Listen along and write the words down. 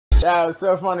Yeah, it was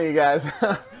so funny, you guys.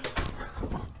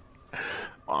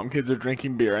 Mom, kids are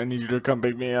drinking beer. I need you to come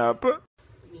pick me up.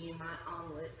 Me and my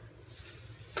omelet.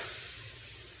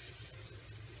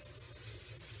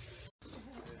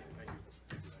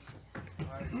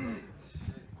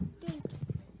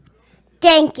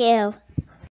 Thank you.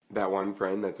 That one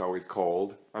friend that's always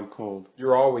cold. I'm cold.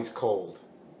 You're always cold.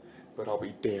 But I'll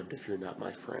be damned if you're not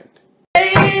my friend.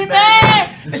 Baby,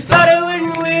 it started when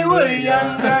we were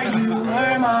younger. You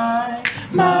were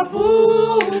my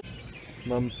boo.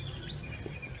 Mom.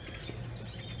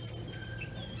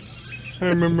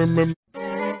 Hey, the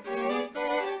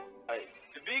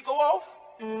beat go off?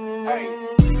 Hey,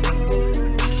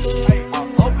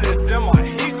 I'm hoping then my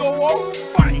heat go off.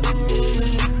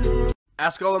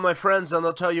 Ask all of my friends and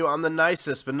they'll tell you I'm the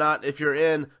nicest, but not if you're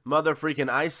in mother freaking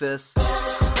ISIS.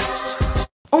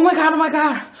 Oh my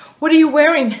god, what are you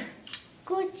wearing?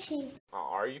 Gucci. Oh,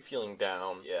 are you feeling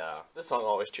down? Yeah, this song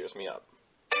always cheers me up.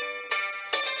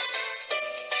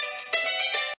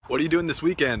 What are you doing this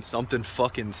weekend? Something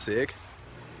fucking sick?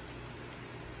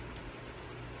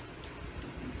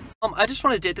 I just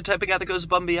want to date the type of guy that goes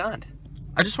above and beyond.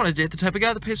 I just want to date the type of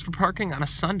guy that pays for parking on a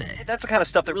Sunday. That's the kind of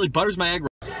stuff that really butters my egg.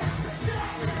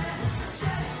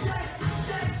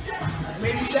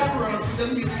 Maybe chaperones, but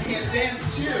doesn't mean you can't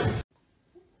dance too.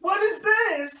 What is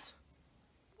this?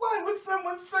 Why would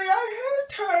someone say I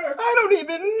hate her? I don't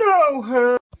even know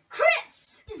her.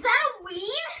 Chris, is that a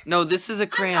weed? No, this is a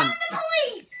crayon. I'm calling the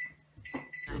police.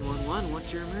 911,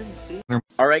 what's your emergency?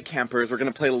 Alright campers, we're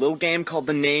gonna play a little game called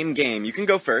the name game. You can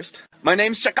go first. My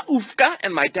name's Shaka Oofka,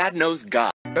 and my dad knows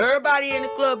God. Everybody in the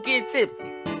club get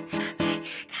tipsy.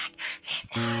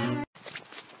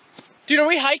 Dude, are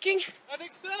we hiking? I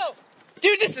think so.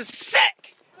 Dude, this is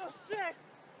sick! So sick.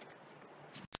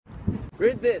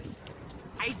 Read this.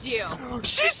 I do.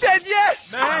 She said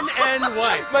yes! Man and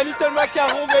wife. My little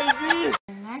macaron, baby.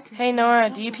 Hey Nora,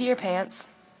 do you pee your pants?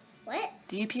 What?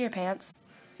 Do you pee your pants?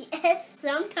 Yes,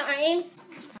 sometimes.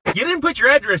 You didn't put your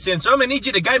address in, so I'm gonna need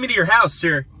you to guide me to your house,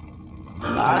 sir.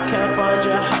 I can't find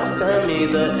your house, send me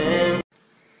the info.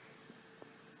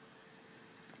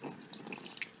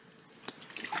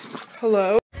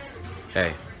 Hello?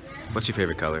 Hey, what's your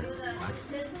favorite color?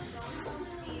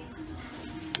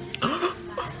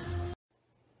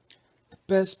 The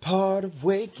best part of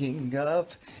waking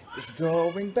up is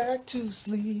going back to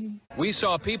sleep. We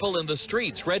saw people in the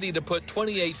streets ready to put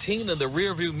 2018 in the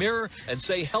rearview mirror and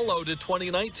say hello to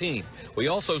 2019. We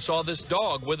also saw this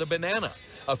dog with a banana.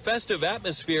 A festive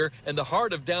atmosphere in the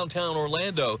heart of downtown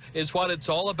Orlando is what it's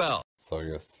all about. So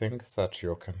you think that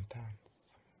you can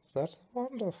dance? That's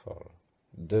wonderful.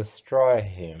 Destroy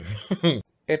him.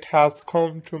 It has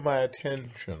come to my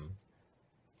attention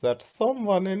that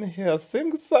someone in here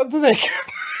thinks that they can.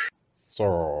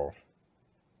 So,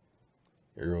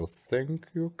 you think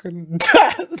you can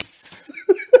dance?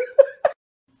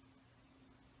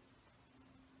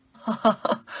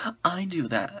 I do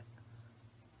that.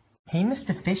 Hey,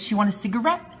 Mr. Fish, you want a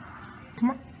cigarette? Come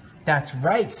on. That's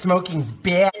right, smoking's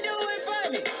bad.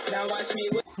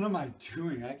 What am I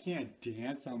doing? I can't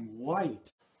dance. I'm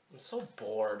white. I'm so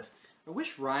bored. I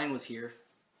wish Ryan was here.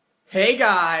 Hey,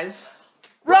 guys.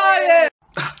 Ryan!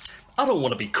 I don't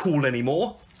want to be cool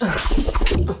anymore.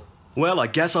 Well, I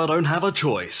guess I don't have a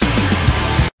choice.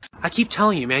 I keep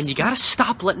telling you, man, you gotta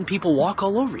stop letting people walk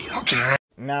all over you.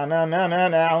 No,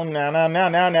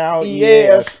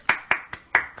 yes.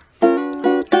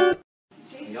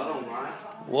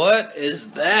 What is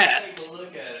that?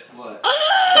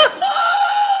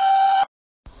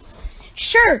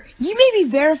 Sure, you may be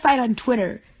verified on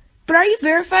Twitter, but are you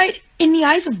verified in the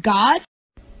eyes of God?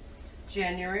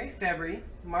 January, February,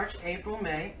 March, April,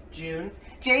 May, June.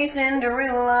 Jason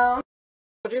Derulo.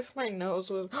 What if my nose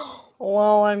was...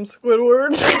 Wow, I'm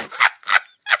Squidward.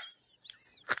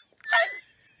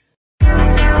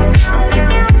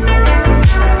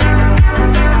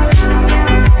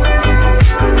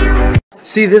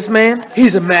 See this man?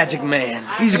 He's a magic man.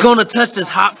 He's gonna touch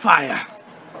this hot fire.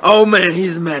 Oh man,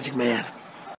 he's a magic man.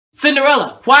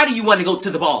 Cinderella, why do you want to go to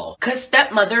the ball? 'Cause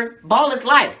stepmother, ball is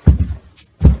life.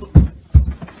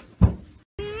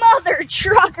 Mother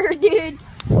trucker, dude.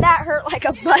 That hurt like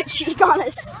a butt cheek on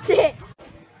a stick.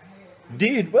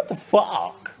 Dude, what the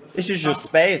fuck? This is your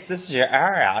space, this is your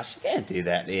area. She can't do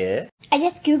that here. I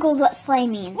just googled what slay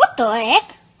means. What the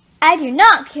heck? I do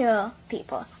not kill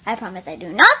people. I promise I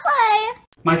do not slay.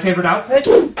 My favorite outfit?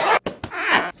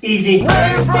 Easy.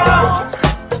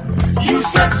 You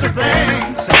sexy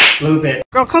things. Blue bit.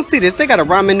 Girl, come see this. They got a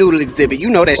ramen noodle exhibit. You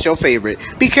know that's your favorite.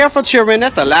 Be careful, children.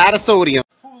 That's a lot of sodium.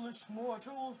 Foolish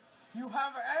mortals, you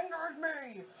have angered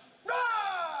me.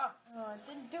 Ah! No, I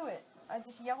didn't do it. I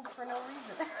just just yelled for no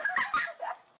reason.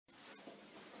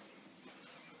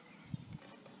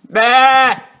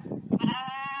 Bah!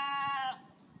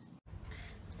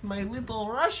 It's my little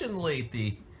Russian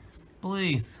lady.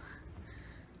 Please.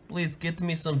 Please get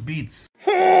me some beats.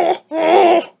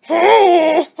 I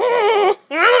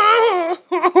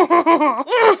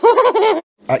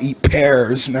eat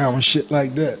pears now and shit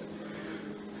like that.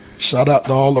 Shout out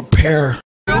to all the pear.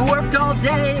 You worked all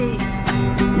day.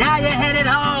 Now you're headed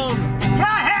home. You're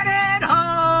headed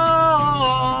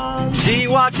home. She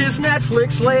watches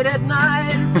Netflix late at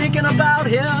night, thinking about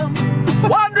him,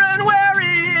 wondering where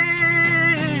he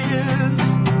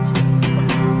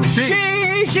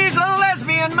is. She's a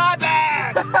lesbian, my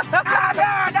bad.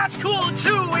 That's cool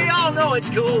too. We all know it's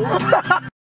cool.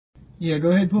 Yeah, go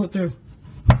ahead, pull it through.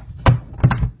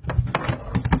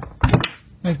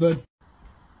 Thanks, bud.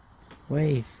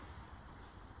 Wave.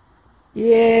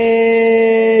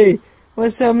 Yay!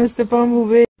 What's up, Mr.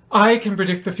 Bumblebee? I can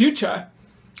predict the future,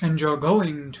 and you're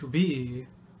going to be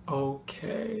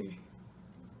okay.